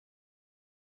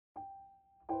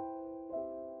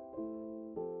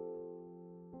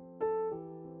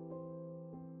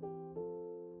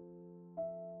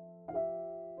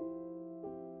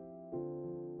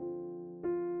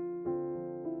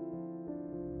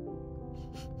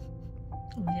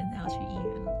我们现在要去医院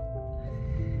了。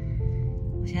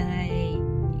我现在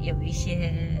有一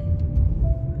些，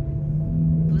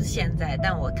不是现在，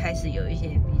但我开始有一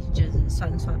些就是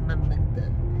酸酸闷闷的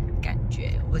感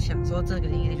觉。我想说这个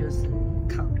应该就是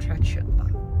contraction 吧，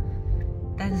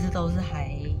但是都是还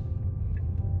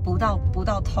不到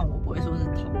痛，我不会说是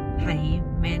痛，还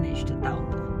manage 得到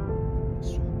的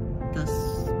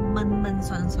闷闷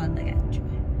酸酸的感觉。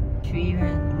去医院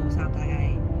路上大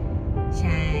概现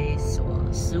在是我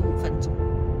15分钟，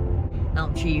那我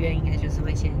们去医院应该就是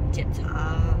会先检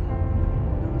查，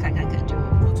看看可能就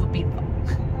入住病房。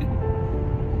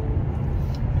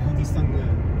然后第3个，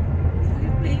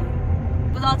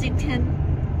不知道今天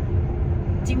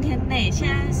内，现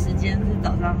在时间是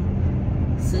早上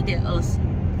10点20，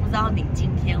不知道你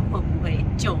今天会不会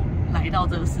就来到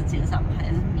这个世界上，还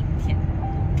是明天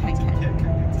看看？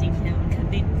今天肯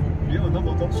定没有那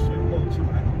么多水漏出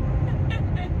来。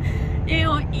因为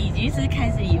我已经是开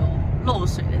始有漏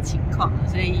水的情况了，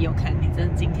所以有可能你真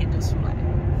的今天就出来了。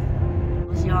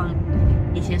我希望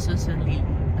一切顺顺利利，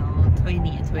然后推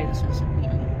你也推得顺顺利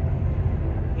利。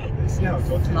幸好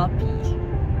昨天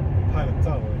拍了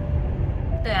照。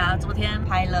对啊，昨天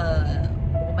拍了，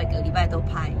我每个礼拜都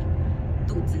拍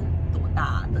肚子多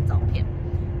大的照片，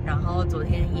然后昨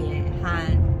天也和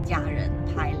家人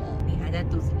拍了你还在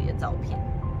肚子里的照片，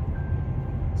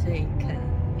所以可能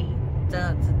你真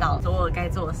的知道所有该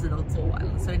做的事都做完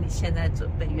了，所以你现在准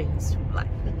备愿意出来，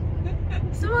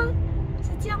是吗？是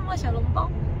这样吗，小笼包？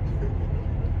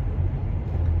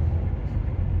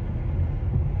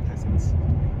太神奇了，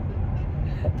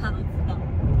他都知道。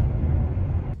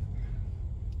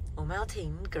我们要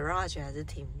停 garage 还是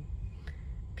停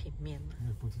平面呢？我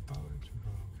也不知道哎，去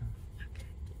看看。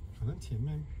反正前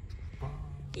面吧。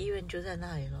医院就在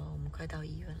那里了，我们快到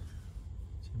医院了。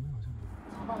前面好像。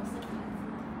找到我是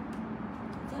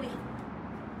这里。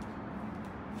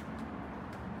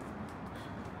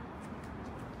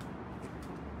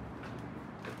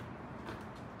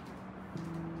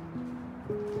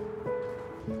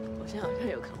我现在好像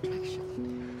有 contraction，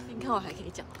 你看我还可以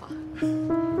讲话，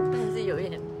但是有一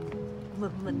点闷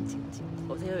闷紧紧。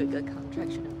我现在有一个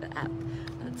contraction 的 app，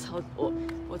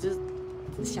 我就是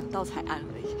想到才按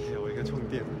而已。有一个充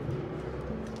电。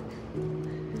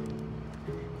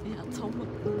你想充吗？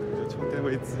有充电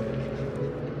位置。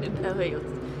待会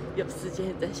有时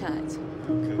间再下来充。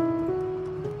OK。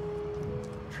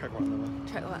check 完了吗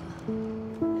 ？check 完了。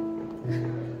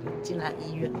进来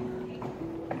医院。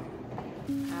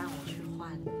他让我去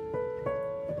换，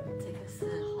这个是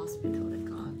hospital 的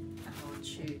gun， 然后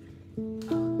去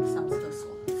上厕所，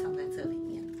上在这里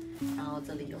面，然后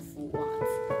这里有附袜子，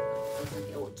然后这是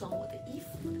给我装我的衣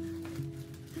服的。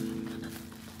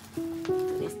Do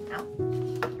this now。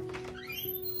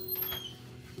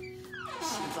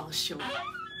西装秀。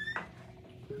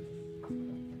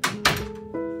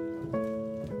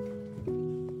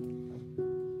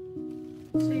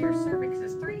So your cervix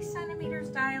is 3 centimeters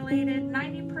dilated,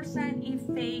 90%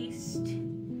 effaced,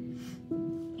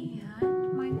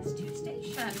 and minus 2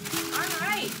 station. All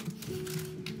right.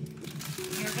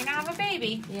 You're gonna have a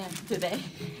baby. Yeah, today,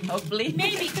 hopefully.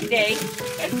 Maybe today.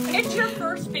 It's your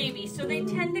first baby, so they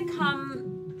tend to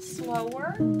come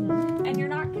slower, and you're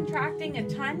not contracting a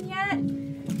ton yet.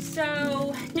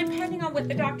 So depending on what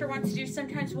the doctor wants to do,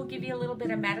 sometimes we'll give you a little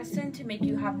bit of medicine to make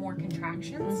you have more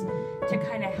contractions to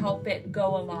kind of help it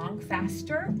go along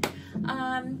faster.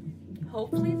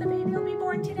 Hopefully the baby will be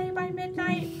born today by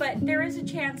midnight, but there is a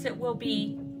chance it will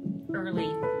be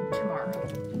early tomorrow.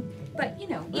 But you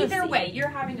know, either way, you're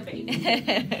having a baby.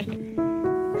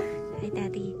 Hi,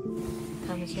 Daddy.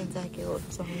 他们现在给我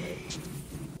装了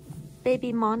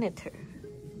baby monitor。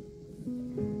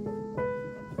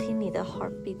听你的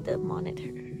heartbeat 的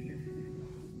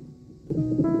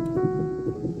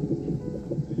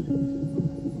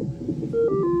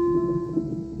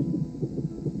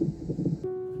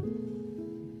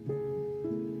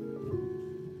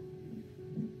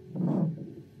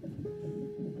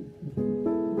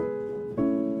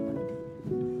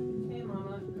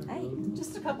Mama. Hi.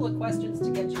 Just a couple of questions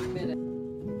to get you committed.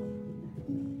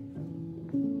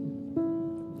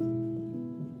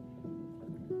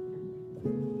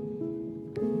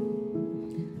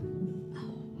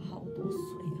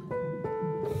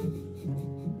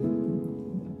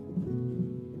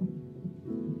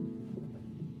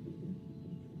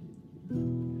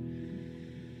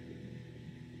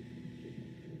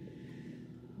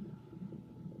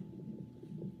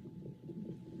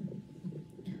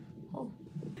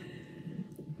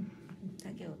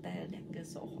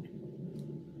手环，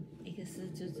一个是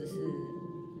就只是，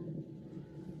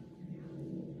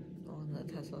忘了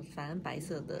他说反正白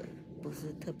色的不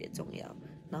是特别重要。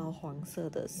然后黄色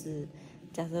的是，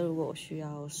假设如果我需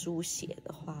要书写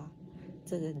的话，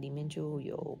这个里面就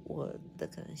有我的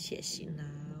可能写信啊，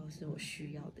或是我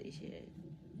需要的一些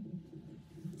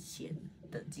写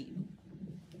的记录。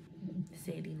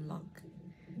Saving log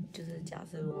就是假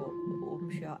设如果我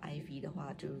们需要 IV 的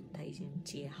话，就它已经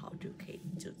接好，就可以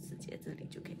就直接这里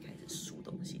就可以开始输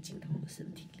东西进到我的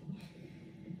身体里。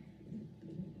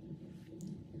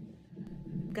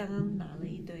刚刚拿了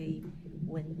一堆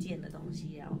文件的东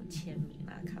西，然后签名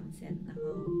啊 consent， 然后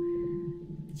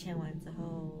签完之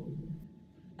后，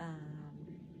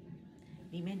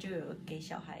里面就有给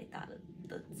小孩打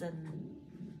的针。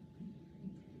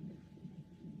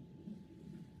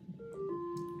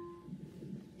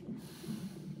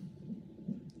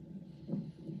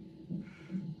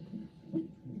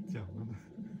讲了呢？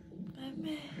还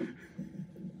没。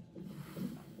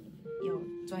有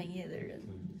专业的人。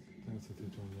那个是最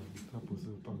重要的，他不是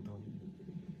棒到你。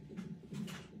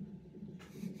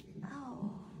哦。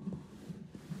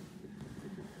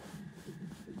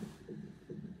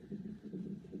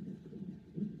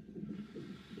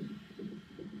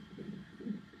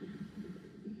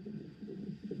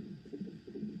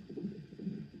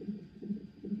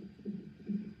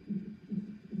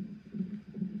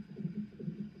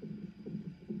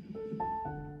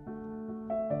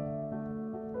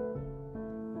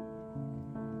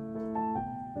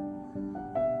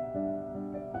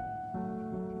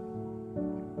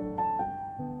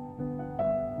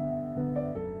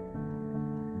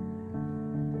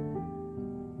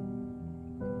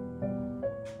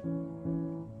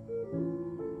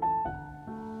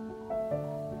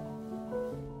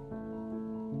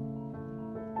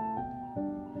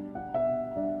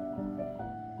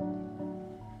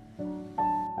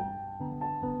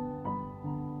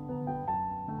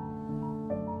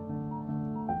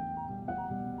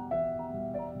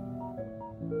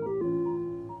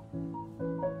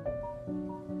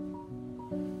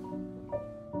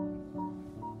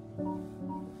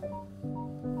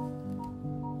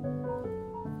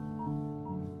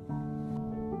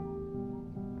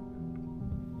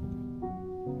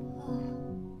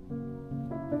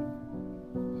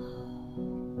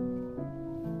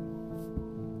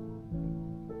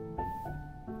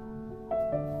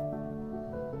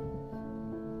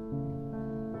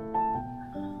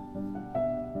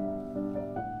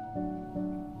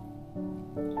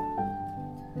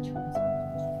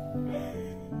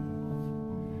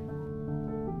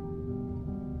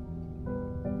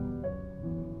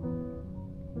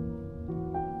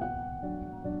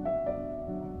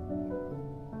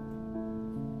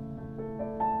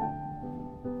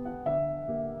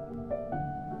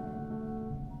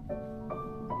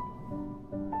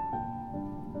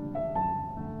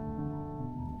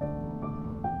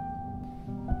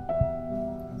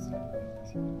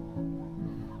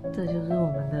这就是我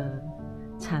们的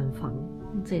产房，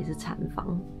这也是产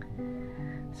房。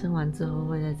生完之后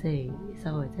会在这里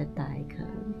稍微再待可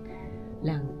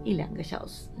能一两个小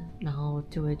时，然后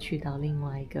就会去到另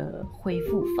外一个恢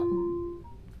复房。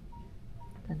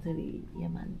但这里也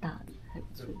蛮大的，还不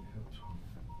错。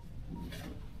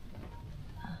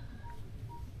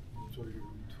做一个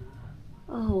room tour。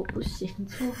哦，我不行，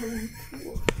做 room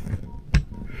tour。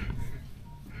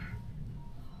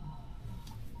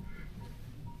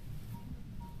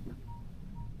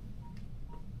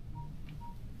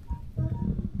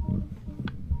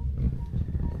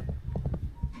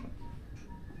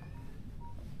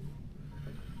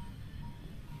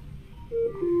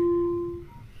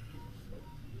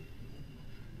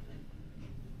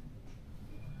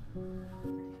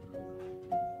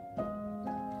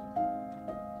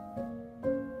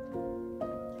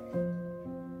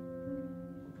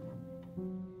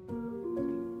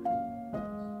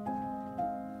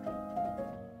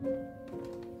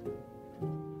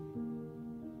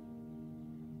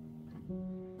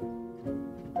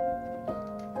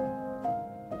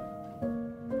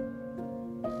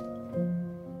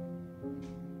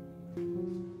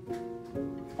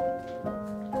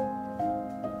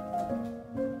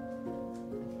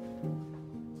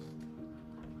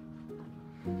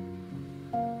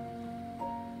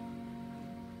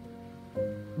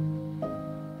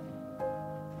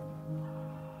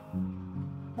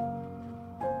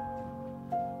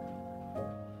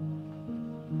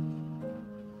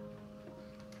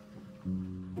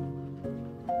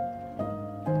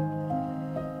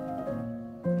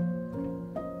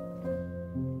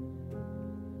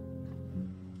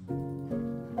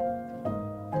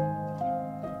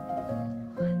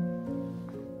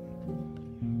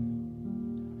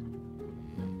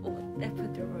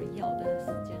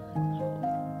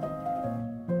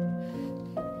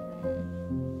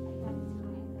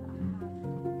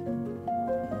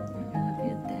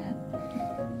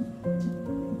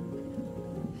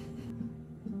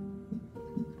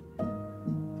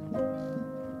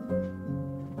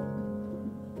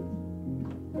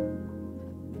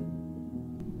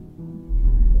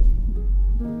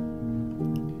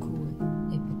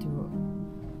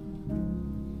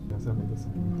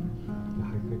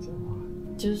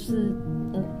就是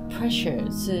pressure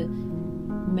是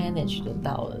manage 得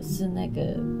到的，是那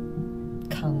个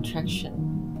contraction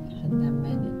很难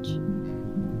manage。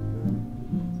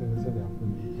这个是2分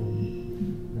多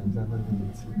，2-3分钟一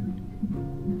次，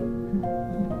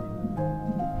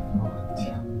然后很强。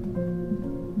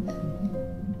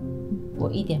我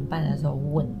1点半的时候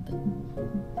问的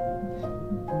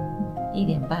，1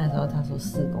点半的时候他说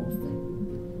4公分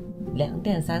，2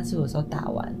点35的时候打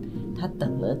完，他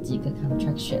等了几个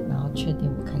contraction， 然后确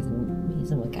定我开始没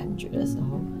什么感觉的时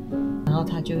候，然后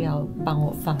他就要帮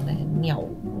我放那个尿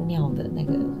的那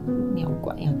个尿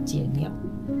管要接尿，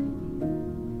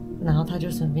然后他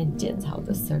就顺便检查我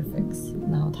的 cervix，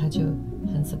 然后他就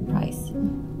很 surprise，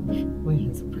 我也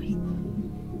很 surprise。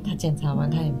他检查完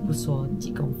他也不说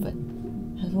几公分，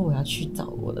他说我要去找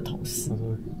我的同事。他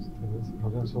说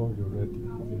好像说有 ready。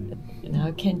然后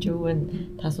Ken 就问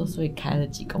他说，所以开了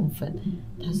几公分？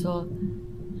他说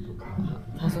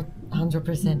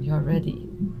 100% you're ready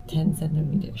 10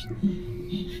 centimeters。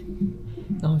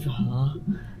然后我说啊，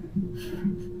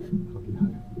好厉害。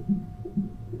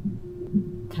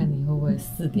看你会不会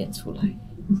4点出来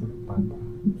4点半吧。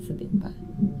4点半。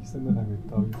医生都还没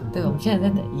到，医生。对，我们现在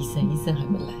在等医生，医生还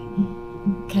没来，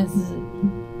看是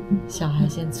小孩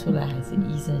先出来还是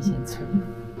医生先出来。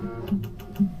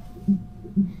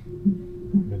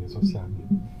跟你说下面。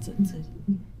这里。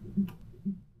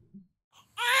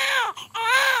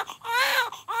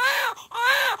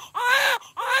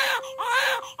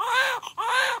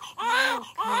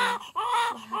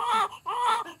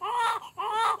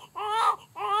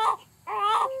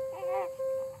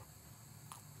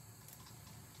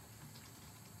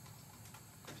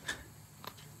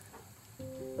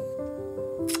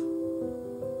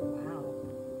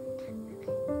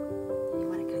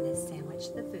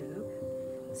The boob.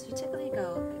 So you typically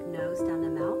go nose down the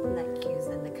mouth, and that cues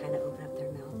them to kind of open up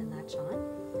their mouth and latch on.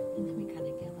 And then we kind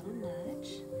of give a little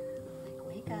nudge, like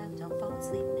wake up, don't fall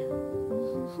asleep now.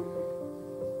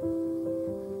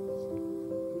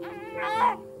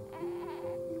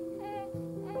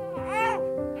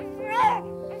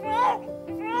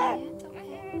 It's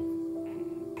okay.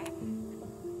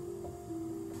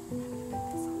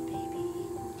 This little baby.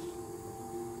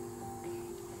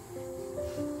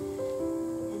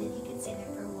 And then you can stay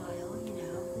there for a while, you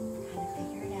know, kind of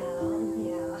figure it out,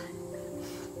 yeah. Hi, Mom.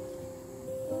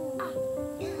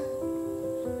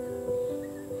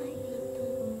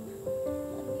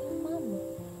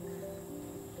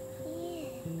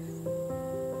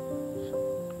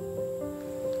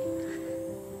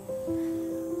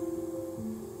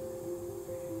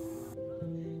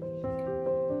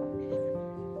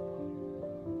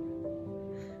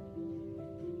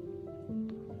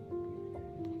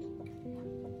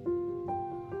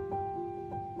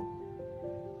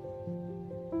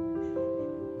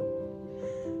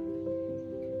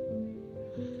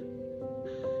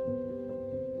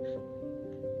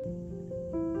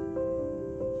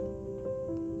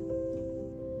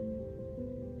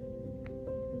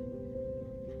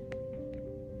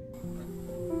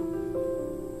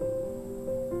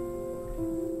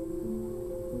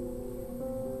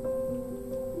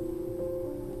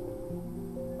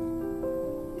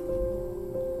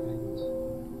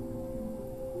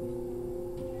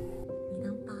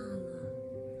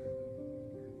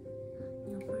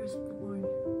 Firstborn.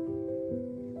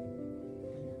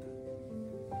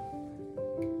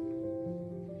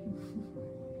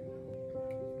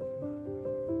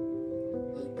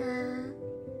 Ita.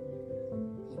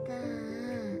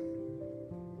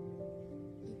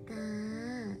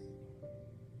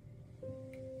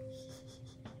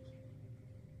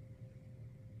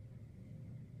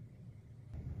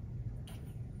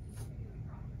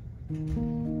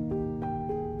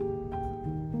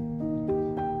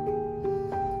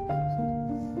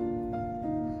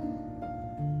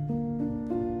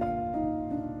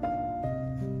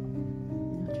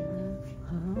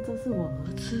 这是我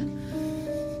儿子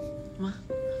吗？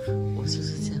我就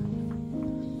是这样。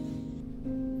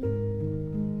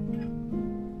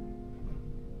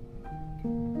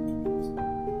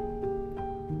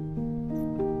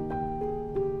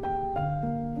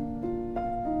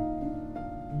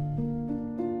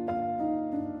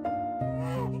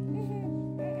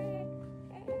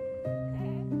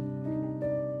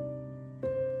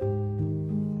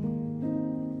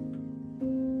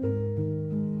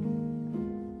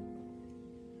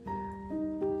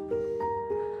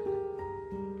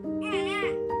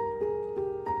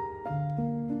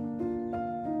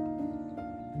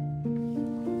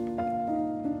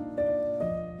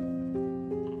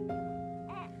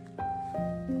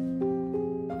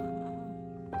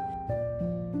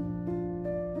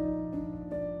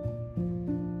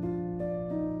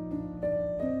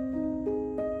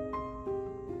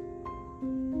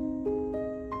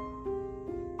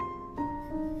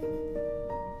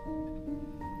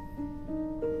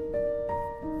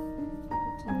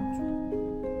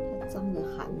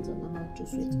就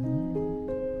睡着。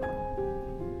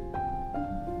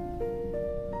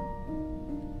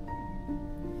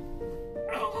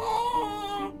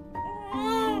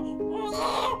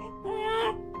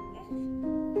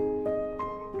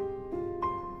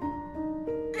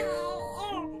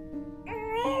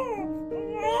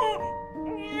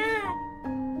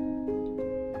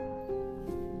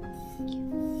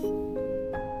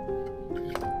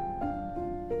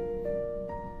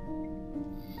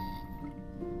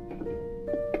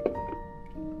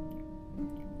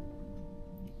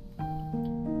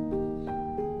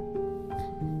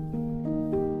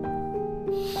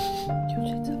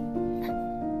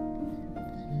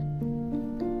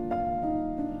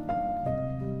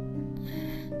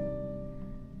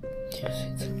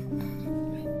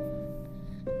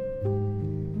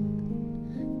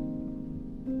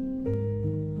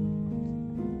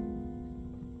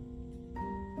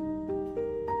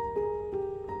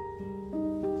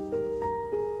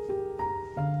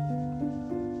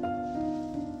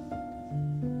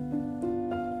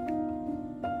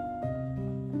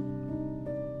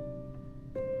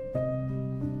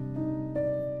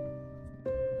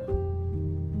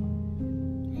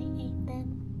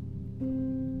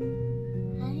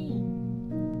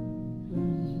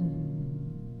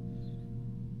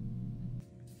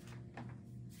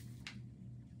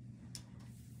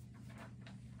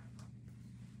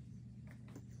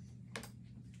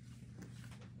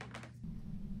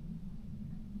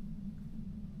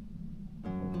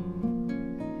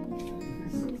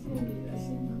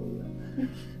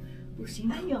不行，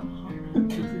哎呦，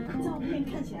照片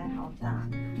看起来好大，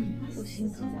不行，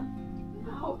这样，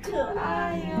好可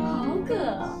爱哟，好可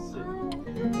爱，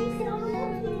超可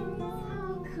爱，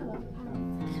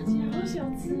看起来好小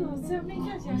只哦，照片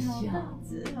看起来好大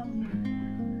只哦。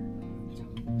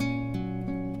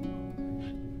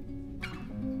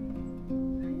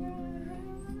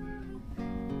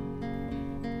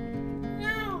哎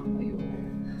呦，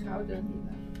超得你了，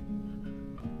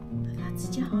它指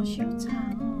甲好修长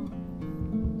哦。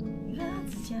你看它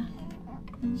指甲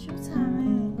很修长哎，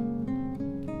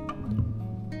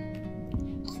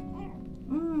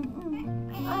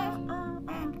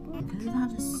可是它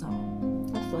的手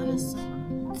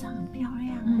长很漂亮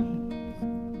哎。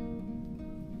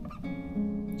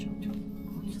球球，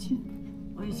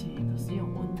我以前也都是用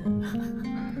温的，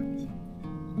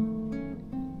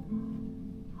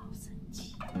好神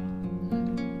奇，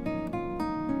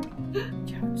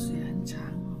脚趾也很长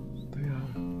哦。对啊，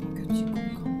根据公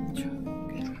共的球。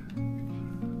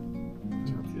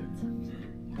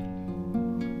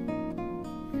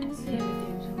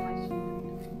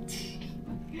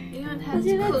因为他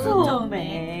现在皱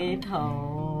眉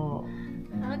头，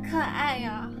好可爱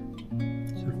呀、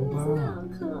小笼包，好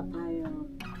可爱哟、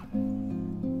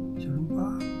小笼包，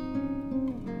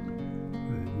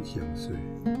很想睡，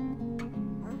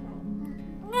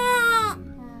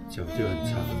脚就很长，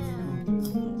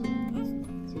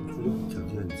脚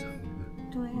就很长的。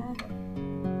对啊，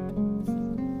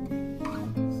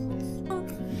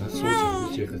它缩起来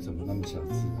就觉得怎么那么小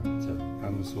只啊？这样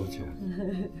它们缩起来，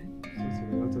这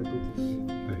个要在肚子里。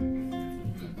对。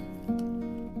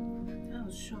它好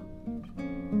瘦。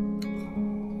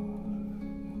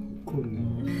困了。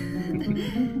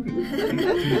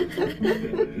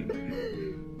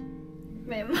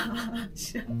眉毛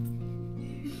小。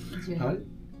它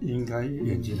应该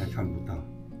眼睛还看不到。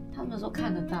他们说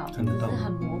看得到，看得到只是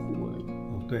很模糊而已。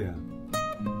哦，对啊，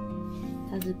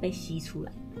它是被吸出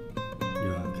来。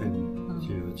有啊，看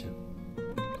就有讲。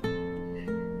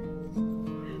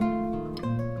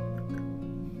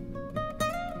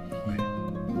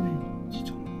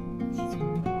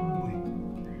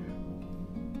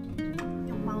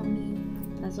有猫咪，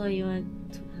他说因为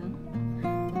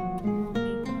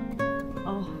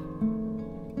哦，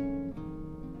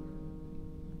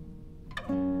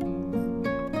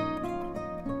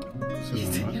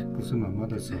不是妈妈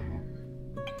的手哦。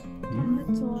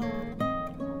会做啊。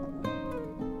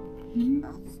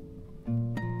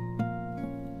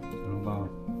小笼包，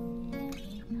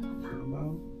小笼包，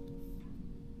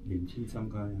眼睛张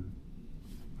开呀！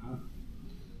啊，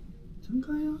张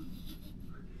开呀！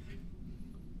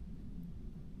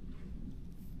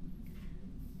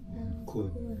困，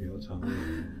不要吵我。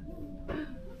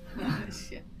好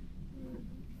笑。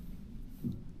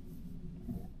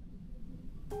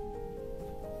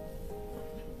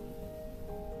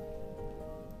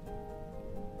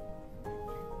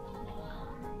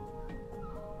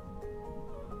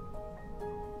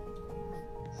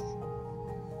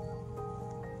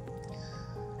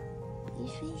你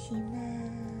睡醒啦？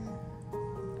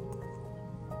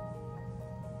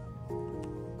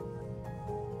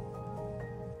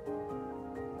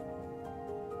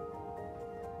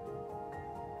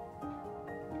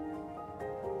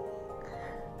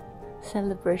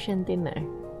 celebration dinner.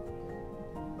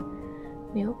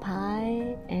 牛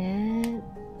排 and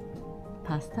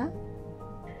pasta.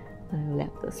 还有2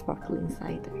个 sparkling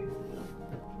cider.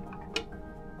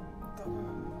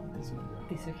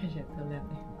 第四看起来漂亮。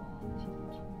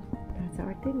That's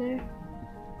our dinner.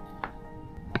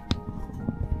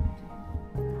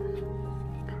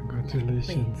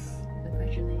 Congratulations.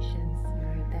 Congratulations,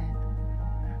 you're a dad.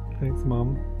 Thanks,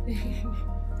 Mom. Thank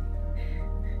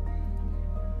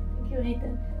you,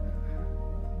 Aiden.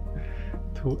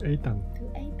 To Aiden. To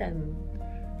Aiden.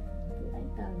 To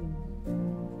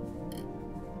Aiden.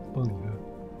 到你了。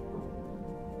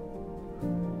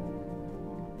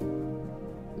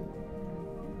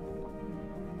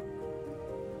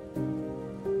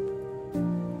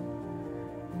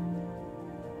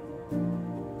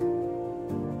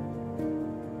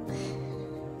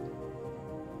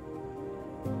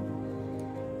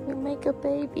You make a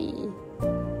baby.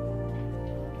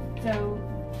 So,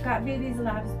 got baby's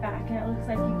labs back, and it looks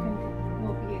like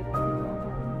will be able to go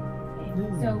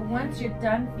home. So once you're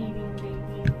done feeding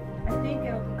baby, I think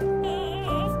it'll be.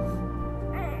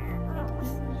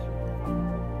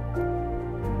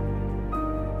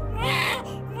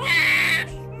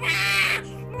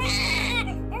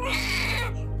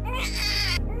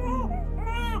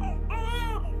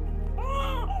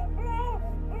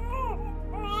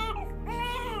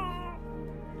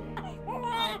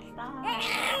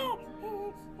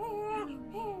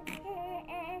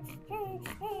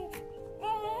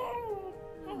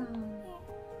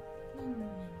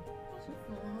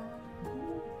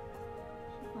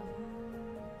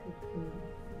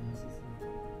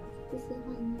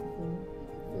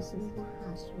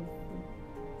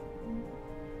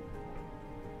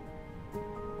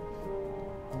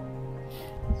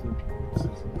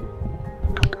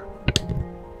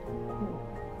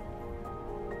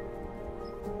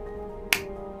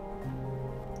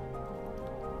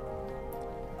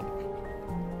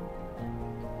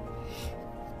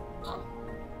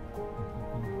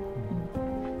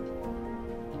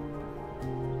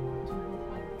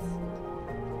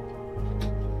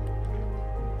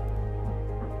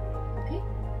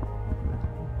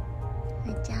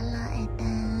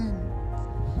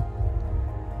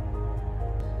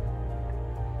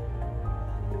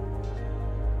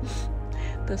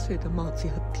得水的帽子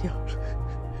要掉了。